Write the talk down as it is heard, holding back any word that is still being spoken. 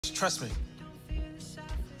Trust me.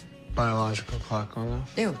 Biological clock going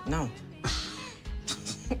off? Ew, no.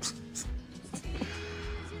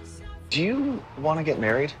 Do you want to get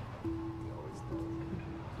married?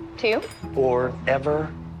 To you? Or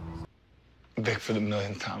ever? Vic, for the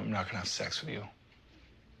millionth time, I'm not gonna have sex with you.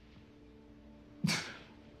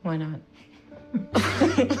 Why not?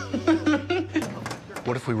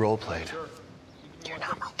 What if we role played? You're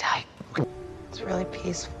not my type. It's really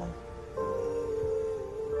peaceful.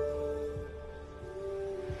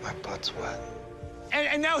 My butt's wet.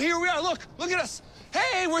 And now here we are. Look at us.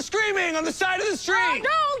 Hey, we're screaming on the side of the street. Oh,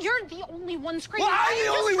 no, you're the only one screaming. Well, I'm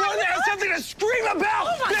the only one that has something to scream about.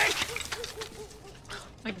 Oh my. Vic!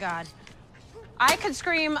 My God. I could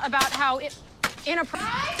scream about how it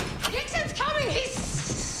inappropriate. Dixon's coming.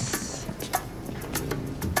 He's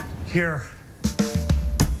Here.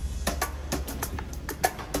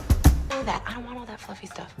 That. I don't want all that fluffy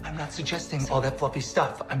stuff. I'm not suggesting all that fluffy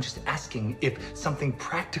stuff. I'm just asking if something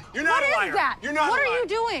practical. You're not a liar. What is that? You're not What a are liar. you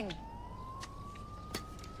doing?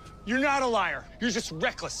 You're not a liar. You're just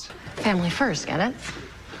reckless. Family first, get it?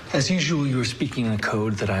 As usual, you are speaking in a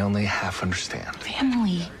code that I only half understand.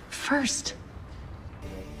 Family first.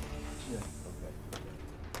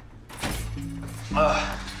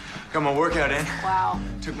 Got my workout in. Wow.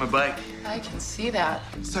 Took my bike. I can see that.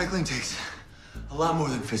 Cycling takes a lot more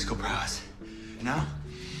than physical prowess. You know?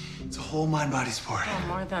 It's a whole mind-body sport. Oh,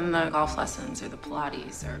 more than the golf lessons or the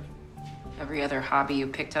Pilates or every other hobby you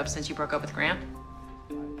picked up since you broke up with Grant.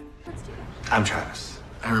 I'm Travis.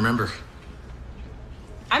 I remember.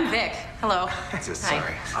 I'm Vic. Hello.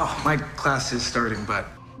 Sorry. Oh, my class is starting, but...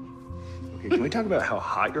 Okay, can we talk about how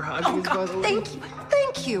hot your hobby is, by the way? Thank you.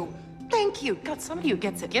 Thank you. Thank you. God, somebody who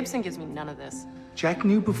gets it. Gibson gives me none of this. Jack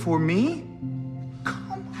knew before me?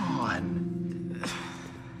 Come on.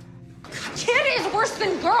 Kid is worse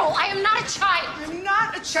than girl. I am not a child. I'm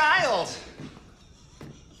not a child.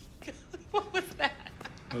 What was that?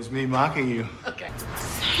 That was me mocking you. Okay.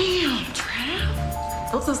 Damn,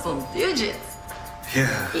 Trav. Those are some digits.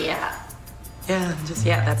 Yeah. Yeah.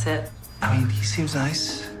 Yeah, that's it. I mean, he seems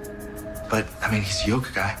nice. But, I mean, he's a yoga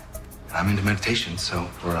guy. And I'm into meditation, so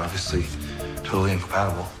we're obviously totally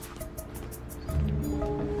incompatible.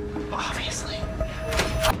 Obviously.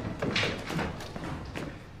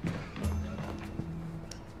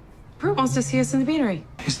 Brute wants to see us in the beanery.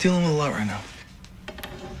 He's dealing with a lot right now.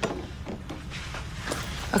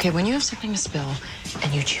 Okay, when you have something to spill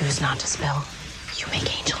and you choose not to spill, you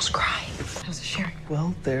make angels cry. How's it sharing?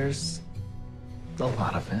 Well, there's a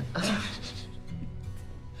lot of it.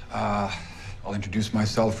 I'll introduce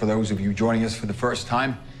myself for those of you joining us for the first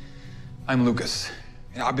time. I'm Lucas.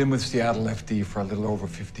 And I've been with Seattle FD for a little over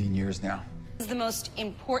 15 years now. This is the most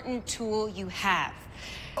important tool you have.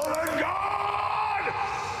 Oh my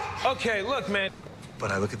God! Okay, look, man.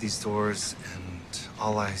 But I look at these doors, and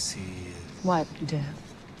all I see is... What, Dad?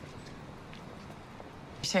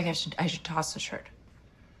 You're saying I should toss the shirt?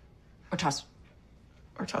 Or toss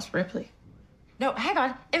Ripley? No, hang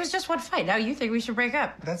on. It was just one fight. Now you think we should break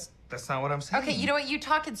up. That's not what I'm saying. Okay, you know what? You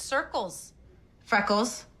talk in circles.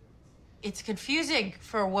 Freckles. It's confusing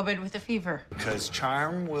for a woman with a fever. Because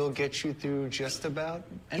charm will get you through just about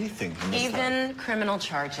anything. in this life. Even criminal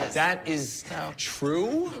charges. That is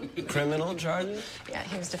true? Criminal charges? Yeah,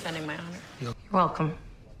 he was defending my honor. You're welcome.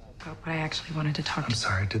 But I actually wanted to talk I'm to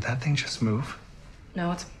sorry, did that thing just move?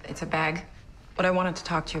 No, it's a bag. What I wanted to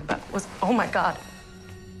talk to you about was, oh my God.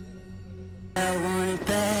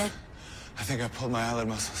 I think I pulled my eyelid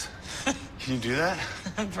muscles. Can you do that?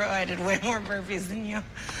 Bro, I did way more burpees than you.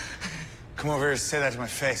 Come over here and say that to my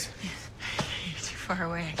face. You're too far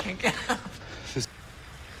away. I can't get up.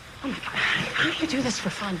 Oh my God, how do you do this for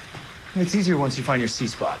fun? It's easier once you find your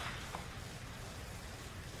C-spot.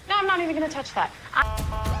 No, I'm not even gonna touch that.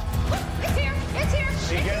 It's here. It's here.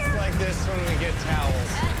 She gets like this when we get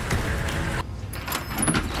towels.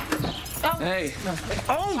 Hey.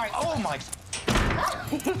 Oh my.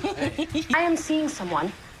 I am seeing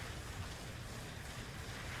someone.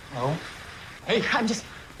 Oh? Hey, I'm just.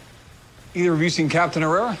 either of you seen Captain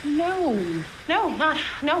Herrera? No,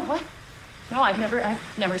 what? No, I've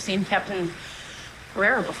never seen Captain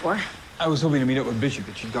Herrera before. I was hoping to meet up with Bishop,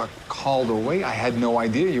 but you got called away. I had no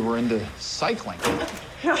idea you were into cycling.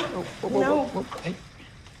 No, Whoa. Hey,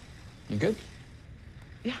 you good?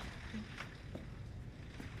 Yeah.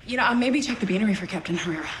 You know, I'll maybe check the beanery for Captain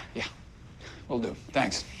Herrera. Yeah, will do.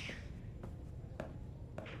 Thanks.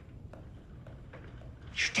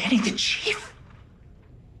 You're dating the chief?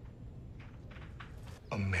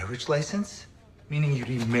 A marriage license? Meaning you'd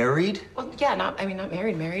be married? Well, yeah, not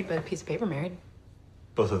married, but a piece of paper married.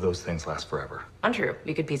 Both of those things last forever. Untrue.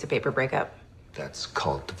 You could piece of paper break up. That's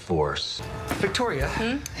called divorce. Victoria.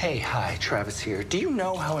 Hey, hi, Travis here. Do you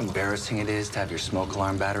know how embarrassing it is to have your smoke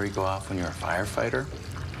alarm battery go off when you're a firefighter?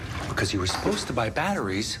 Because you were supposed to buy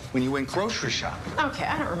batteries when you went grocery shopping. Okay,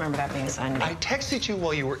 I don't remember that being signed. I texted you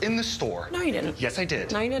while you were in the store. No, you didn't. Yes, I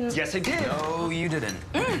did. No, you didn't. Yes, I did. No, you didn't.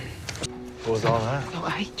 What was all that? Oh,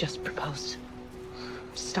 I just proposed.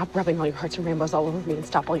 Stop rubbing all your hearts and rainbows all over me and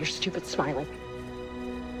stop all your stupid smiling.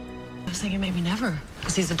 I was thinking maybe never,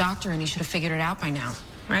 because he's a doctor and he should have figured it out by now,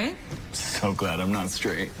 right? So glad I'm not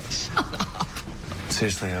straight.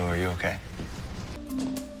 Seriously, though, are you okay?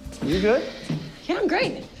 You good? Yeah, I'm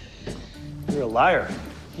great. You're a liar.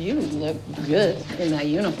 You look good in that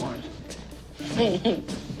uniform.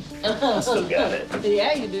 I still got it.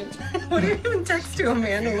 Yeah, you do. What do you even text to a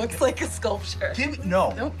man who looks like a sculpture?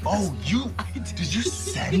 No. Nope. Oh, did you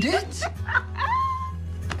send it?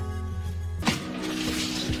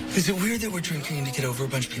 Is it weird that we're drinking to get over a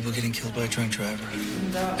bunch of people getting killed by a drunk driver?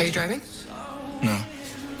 Are you driving? No.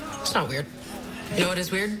 It's not weird. You know what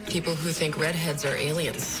is weird? People who think redheads are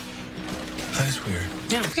aliens. That is weird.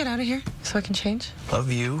 Yeah. Get out of here so I can change.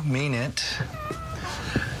 Love you, mean it.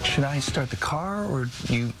 Should I start the car or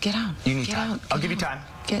you? Get out. You need Get time. out. I'll Get give you out. time.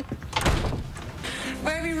 Get.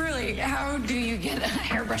 But I mean, really, how do you get a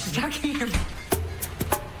hairbrush stuck in your?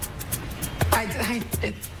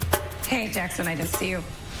 Hey, Jackson, I didn't see you.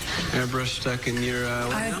 Airbrush stuck in your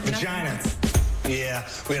vagina. Yeah,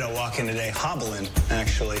 we had a walk-in today, hobbling,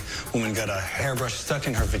 actually. Woman got a hairbrush stuck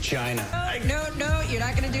in her vagina. No, you're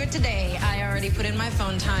not gonna do it today. I already put in my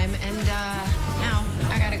phone time, and now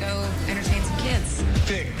I gotta go entertain some kids.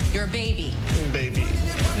 Big You're a baby. baby.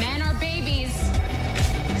 Men are babies.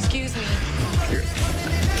 Excuse me.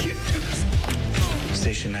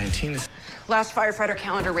 Station 19 is. Last firefighter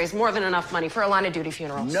calendar raised more than enough money for a line of duty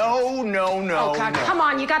funeral. No. Oh, God, come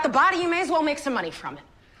on. You got the body. You may as well make some money from it.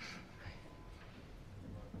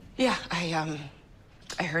 Yeah,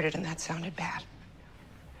 I heard it and that sounded bad.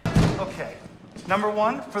 Okay. Number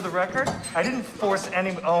one, for the record, I didn't force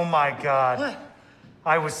any. Oh my God. What?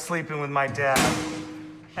 I was sleeping with my dad.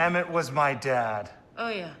 Emmett was my dad. Oh,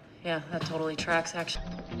 yeah. Yeah, that totally tracks, actually.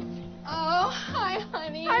 Oh, hi,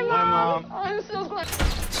 honey. Hi, Mom. I'm so glad.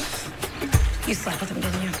 You slept with him,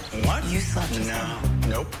 didn't you? What? You slept with him. No.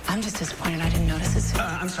 Nope. I'm just disappointed I didn't notice it sooner.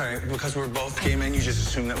 I'm sorry, because we're both gay men, you just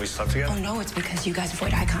assume that we slept together? Oh, no, it's because you guys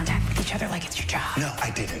avoid eye contact with each other like it's your job. No,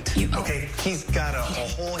 I didn't. Okay, he's got a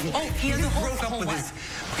whole... He has a whole... broke up with what? his...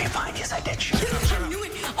 Okay, fine, yes, I did. Shut up, I shut up. knew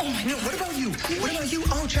it. Oh, my God. What about you? What about you?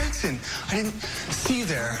 Oh, Jackson, I didn't see you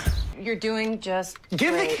there. You're doing just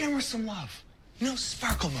Give great. the camera some love. You know,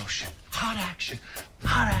 sparkle motion, hot action,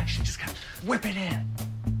 just kind of whip it in.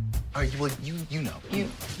 All right, well, you know. You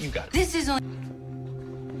got it. This is on...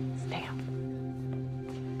 Damn.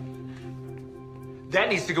 That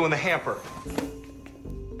needs to go in the hamper.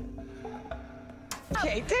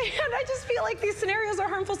 Okay, Dan, I just feel like these scenarios are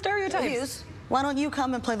harmful stereotypes. Hughes, why don't you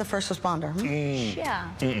come and play the first responder? Yeah.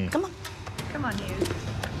 Come on. Come on, Hughes.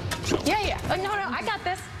 Yeah. Oh, no, I got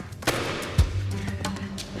this.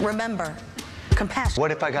 Remember, compassion.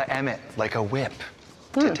 What if I got Emmett like a whip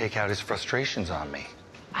to take out his frustrations on me?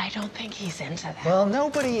 I don't think he's into that. Well,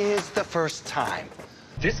 nobody is the first time.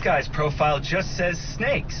 This guy's profile just says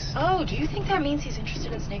snakes. Oh, do you think that means he's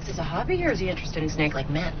interested in snakes as a hobby, or is he interested in snake like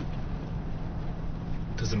men?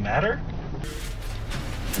 Does it matter?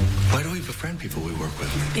 Why do we befriend people we work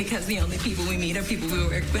with? Because the only people we meet are people we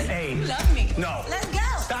work with. Hey. Love me. No. Let's go.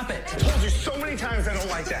 Stop it. I told you so many times I don't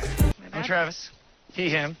like that. I'm Travis. He,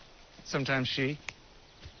 him. Sometimes she.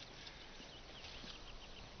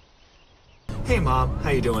 Hey, Mom.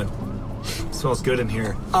 How you doing? Smells good in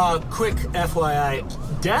here. Quick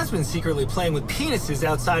FYI. Dad's been secretly playing with penises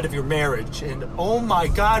outside of your marriage. And oh my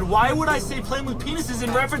God, why would I say playing with penises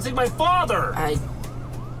in referencing my father?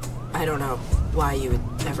 I don't know why you would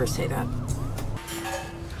ever say that.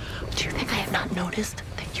 Do you think I have not noticed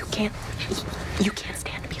that you can't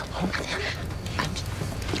stand to be alone with him?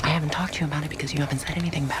 I haven't talked to you about it because you haven't said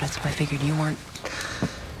anything about it, so I figured you weren't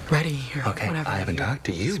ready or Okay, whatever. I haven't talked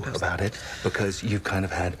to you about it because you've kind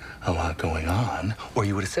of had a lot going on, or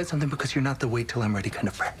you would have said something because you're not the wait till I'm ready kind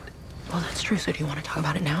of friend. Well, that's true. So do you want to talk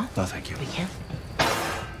about it now? No, thank you. We can.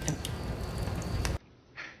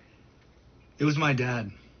 It was my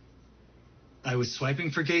dad. I was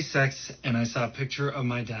swiping for gay sex, and I saw a picture of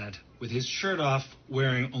my dad with his shirt off,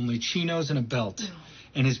 wearing only chinos and a belt.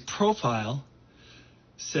 And his profile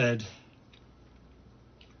said,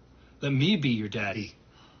 "Let me be your daddy."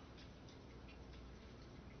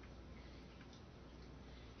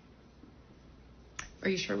 Are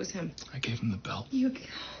you sure it was him? I gave him the belt. Oh,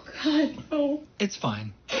 God, no. It's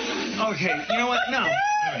fine. Okay, you know what? No.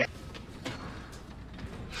 All right.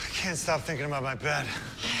 can't stop thinking about my bed.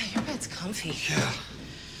 Your bed's comfy. Yeah.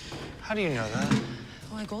 How do you know that?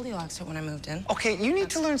 Well, I Goldilocks it when I moved in. Okay, you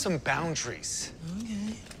need to learn some boundaries.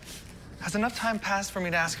 Okay. Has enough time passed for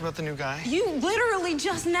me to ask about the new guy? You literally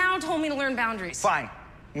just now told me to learn boundaries. Fine.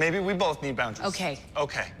 Maybe we both need boundaries. Okay.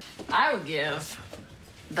 Okay. I would give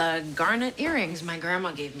the garnet earrings my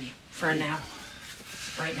grandma gave me for now.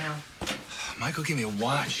 Right now. Michael gave me a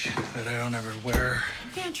watch that I don't ever wear.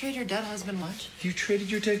 You can't trade your dead husband much. You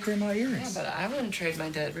traded your dead grandma Yeah, earrings. but I wouldn't trade my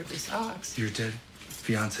dead Ripley socks. Your dead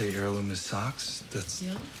fiance heirloom is socks? That's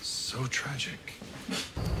Yeah. so tragic.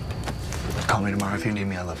 Call me tomorrow if you need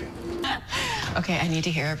me. I love you. Okay, I need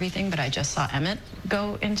to hear everything, but I just saw Emmett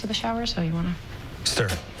go into the shower, so you wanna? Stir.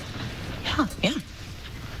 Yeah.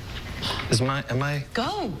 Am I?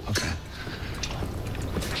 Go. Okay.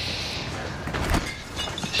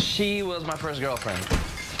 She was my first girlfriend,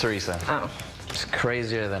 Teresa. Oh. It's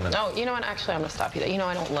crazier than a... Oh, you know what? Actually, I'm gonna stop you there. You know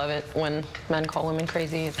I don't love it when men call women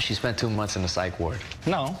crazy. She spent 2 months in the psych ward.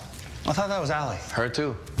 No. I thought that was Allie. Her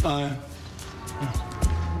too.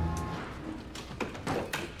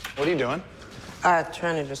 What are you doing?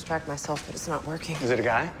 Trying to distract myself, but it's not working. Is it a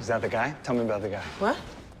guy? Is that the guy? Tell me about the guy. What?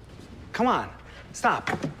 Come on. Stop.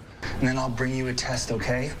 And then I'll bring you a test,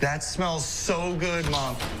 okay? That smells so good,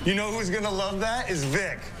 Mom. You know who's gonna love that? Is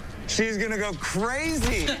Vic. She's gonna go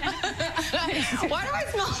crazy. Why do I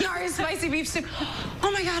smell Nari's spicy beef soup?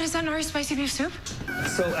 Oh my God, is that Nari's spicy beef soup?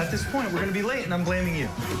 So at this point, we're gonna be late, and I'm blaming you.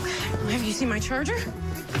 Have you seen my charger?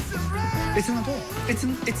 It's in the bowl. It's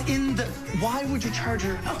in the. Why would your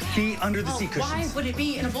charger be under the seat cushions? Why would it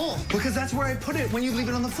be in a bowl? Because that's where I put it when you leave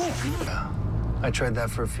it on the floor. I tried that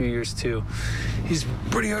for a few years too. He's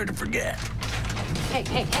pretty hard to forget. Hey,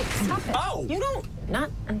 stop it. Oh! You don't. Not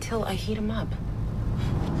until I heat him up.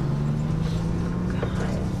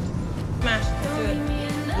 Mash, do it.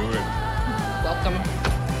 Do it. Welcome.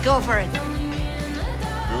 Go for it. Do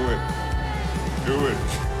it. Do it.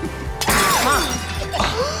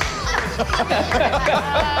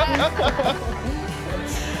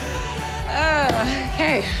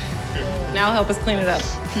 Hey. Now help us clean it up.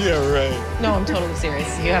 Yeah, right. No, I'm totally serious.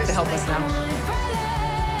 You have to help us now.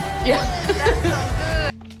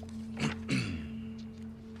 Yeah.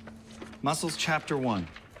 Muscles Chapter 1.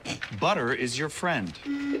 Butter is your friend.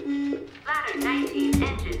 Ladder 19,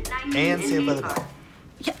 engine 19. And Saved by the Bell.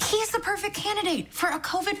 Yeah, he's the perfect candidate for a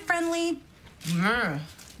COVID-friendly...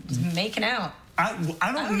 making out.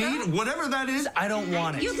 I don't need whatever that is. I don't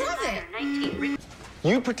want it. You love it.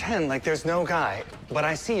 You pretend like there's no guy, but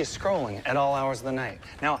I see you scrolling at all hours of the night.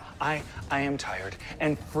 Now, I am tired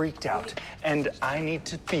and freaked out, and I need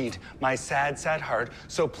to feed my sad, sad heart,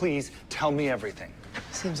 so please tell me everything.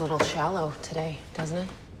 Seems a little shallow today, doesn't it?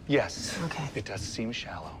 Yes. Okay. It does seem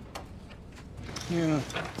shallow. Yeah.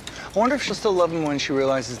 I wonder if she'll still love him when she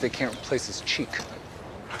realizes they can't replace his cheek.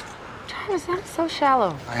 Travis, that's so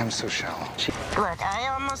shallow. I am so shallow. Look, I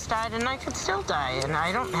almost died and I could still die, and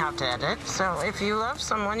I don't have to edit. So if you love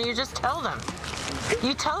someone, you just tell them.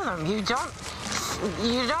 You tell them. You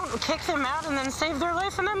don't kick them out and then save their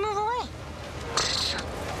life and then move away.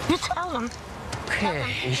 You tell them. Okay,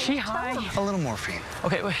 is she high? A little morphine.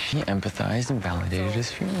 Okay, wait. He empathized and validated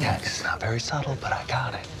his feelings. Yeah, it's not very subtle, but I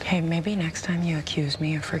got it. Hey, maybe next time you accuse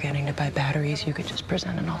me of forgetting to buy batteries, you could just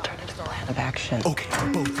present an alternative plan of action. Okay,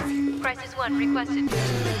 both of you. Crisis 1 requested.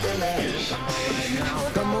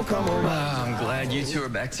 I'm glad you two are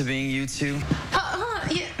back to being you two.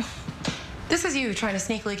 Yeah. This is you trying to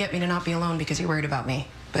sneakily get me to not be alone because you're worried about me,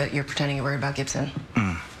 but you're pretending you're worried about Gibson.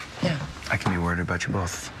 Yeah. I can be worried about you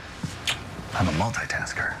both. I'm a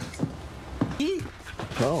multitasker.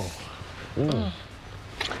 Oh.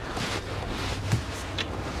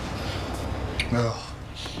 Ugh.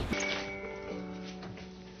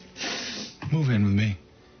 Move in with me.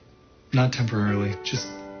 Not temporarily, just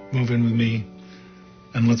move in with me.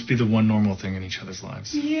 And let's be the one normal thing in each other's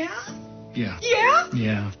lives. Yeah? Yeah. Yeah?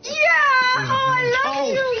 Yeah. Yeah! Oh, I love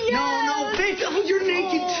you! Yeah! No, bitch, oh, you're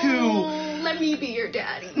naked too. Let me be your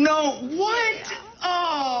daddy. No, what?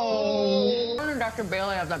 Oh. Warren and Dr.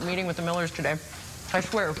 Bailey have that meeting with the Millers today. I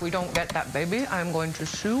swear, if we don't get that baby, I'm going to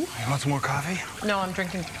sue. You want some more coffee? No, I'm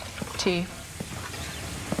drinking tea.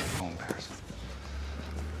 So embarrassing.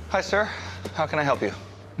 Hi, sir. How can I help you?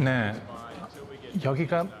 네.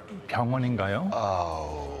 여기가 병원인가요?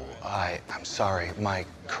 Oh, I'm sorry. My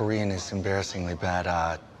Korean is embarrassingly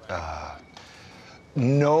bad.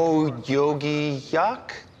 No yogi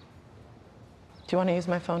yak? Do you want to use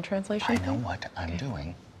my phone translation? I know what I'm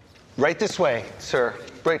doing. Right this way, sir.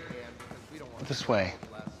 Right this way.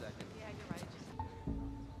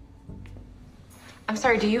 I'm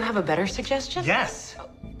sorry, do you have a better suggestion? Yes.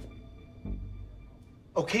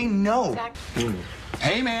 Okay, no. Zach.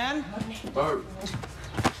 Hey, man.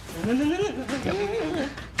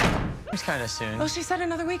 It's kind of soon. Well, she said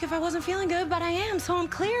another week if I wasn't feeling good, but I am, so I'm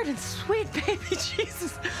cleared and sweet, baby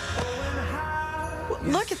Jesus.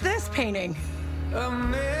 Look at this painting. A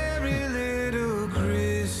merry little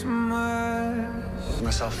Christmas.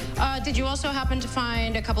 Myself. Did you also happen to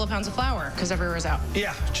find a couple of pounds of flour? Because everywhere was out.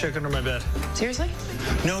 Yeah, check under my bed. Seriously?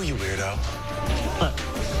 No, you weirdo. What?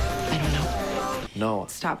 I don't know. No.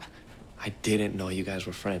 Stop. I didn't know you guys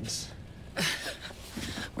were friends.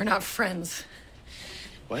 We're not friends.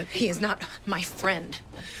 What? He is not my friend.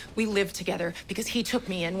 We lived together because he took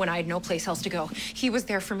me in when I had no place else to go. He was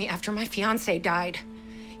there for me after my fiance died.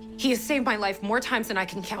 He has saved my life more times than I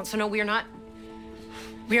can count. So no, we are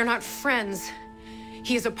not friends.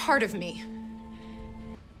 He is a part of me.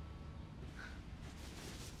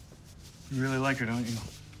 You really like her, don't you?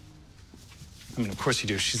 I mean, of course you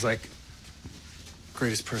do. She's like the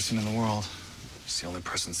greatest person in the world. She's the only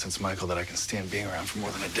person since Michael that I can stand being around for more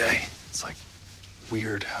than a day. It's like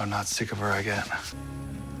weird how not sick of her I get.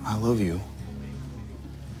 I love you.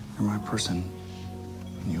 You're my person.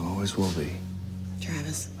 And you always will be.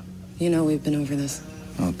 Travis, you know we've been over this.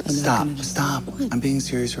 Oh, stop. I'm being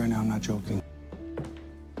serious right now. I'm not joking.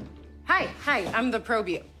 Hi, I'm the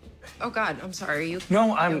probio. Oh God, I'm sorry. Are you?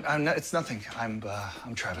 No, I'm not. It's nothing. I'm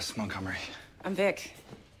Travis Montgomery. I'm Vic.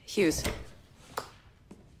 Hughes.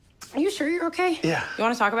 Are you sure you're okay? Yeah. You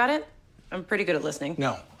want to talk about it? I'm pretty good at listening.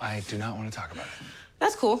 No, I do not want to talk about it.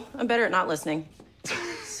 That's cool. I'm better at not listening.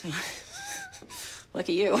 So, look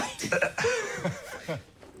at you.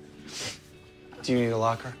 Do you need a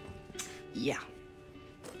locker? Yeah.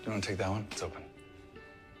 Do you want to take that one? It's open.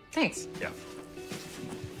 Thanks. Yeah.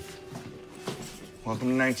 Welcome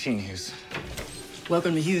to 19, Hughes.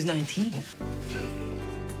 Welcome to Hughes 19.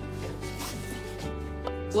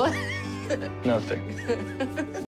 What? Nothing.